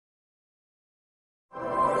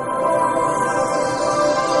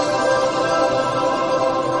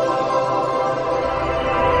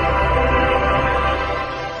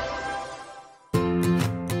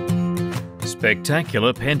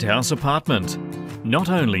spectacular penthouse apartment. Not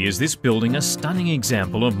only is this building a stunning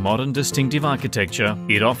example of modern distinctive architecture,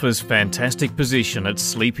 it offers fantastic position at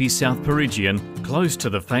sleepy South Peregian, close to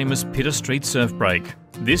the famous Pitta St surf break.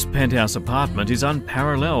 This penthouse apartment is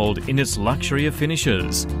unparalleled in its luxury of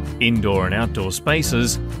finishes, indoor and outdoor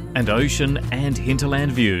spaces, and ocean and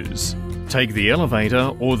hinterland views. Take the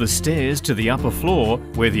elevator or the stairs to the upper floor,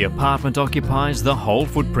 where the apartment occupies the whole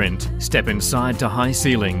footprint. Step inside to high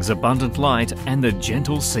ceilings, abundant light, and the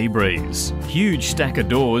gentle sea breeze. Huge stacker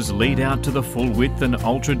doors lead out to the full width and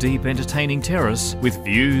ultra-deep entertaining terrace with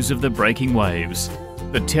views of the breaking waves.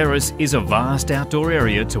 The terrace is a vast outdoor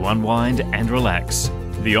area to unwind and relax.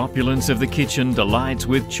 The opulence of the kitchen delights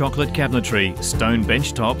with chocolate cabinetry, stone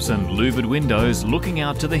bench tops and louvred windows looking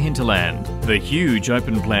out to the hinterland. The huge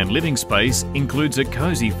open-plan living space includes a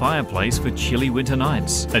cosy fireplace for chilly winter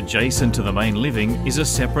nights. Adjacent to the main living is a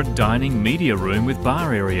separate dining media room with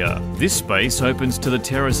bar area. This space opens to the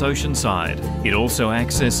terrace ocean side. It also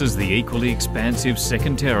accesses the equally expansive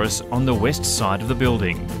second terrace on the west side of the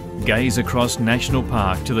building. Gaze across National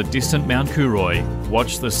Park to the distant Mount Cooroy.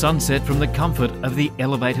 Watch the sunset from the comfort of the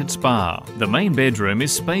elevated spa. The main bedroom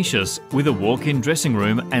is spacious, with a walk-in dressing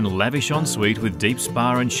room and lavish ensuite with deep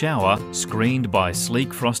spa and shower screened by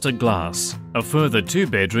sleek frosted glass. A further 2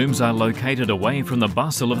 bedrooms are located away from the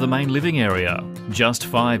bustle of the main living area. Just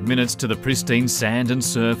 5 minutes to the pristine sand and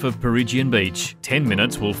surf of Peregian Beach. 10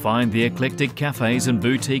 minutes will find the eclectic cafes and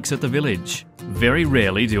boutiques at the village. Very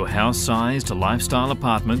rarely do house-sized lifestyle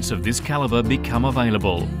apartments of this calibre become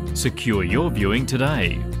available. Secure your viewing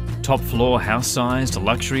today. Top floor house-sized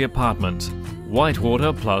luxury apartment.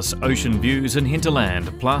 Whitewater plus ocean views and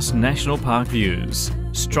hinterland plus national park views.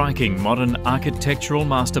 Striking modern architectural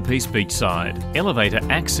masterpiece beachside. Elevator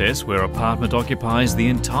access where apartment occupies the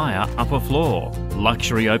entire upper floor.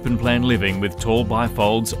 Luxury open plan living with tall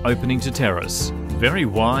bifolds opening to terrace. Very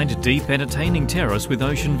wide, deep entertaining terrace with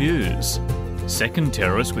ocean views. Second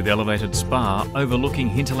terrace with elevated spa overlooking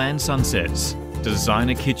hinterland sunsets.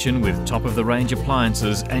 Designer kitchen with top-of-the-range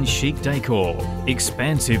appliances and chic decor.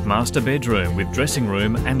 Expansive master bedroom with dressing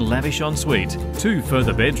room and lavish ensuite. 2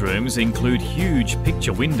 further bedrooms include huge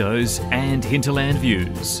picture windows and hinterland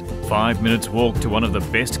views. 5 minutes walk to one of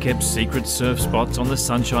the best-kept secret surf spots on the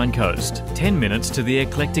Sunshine Coast. 10 minutes to the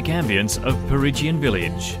eclectic ambience of Peregian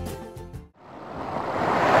Village.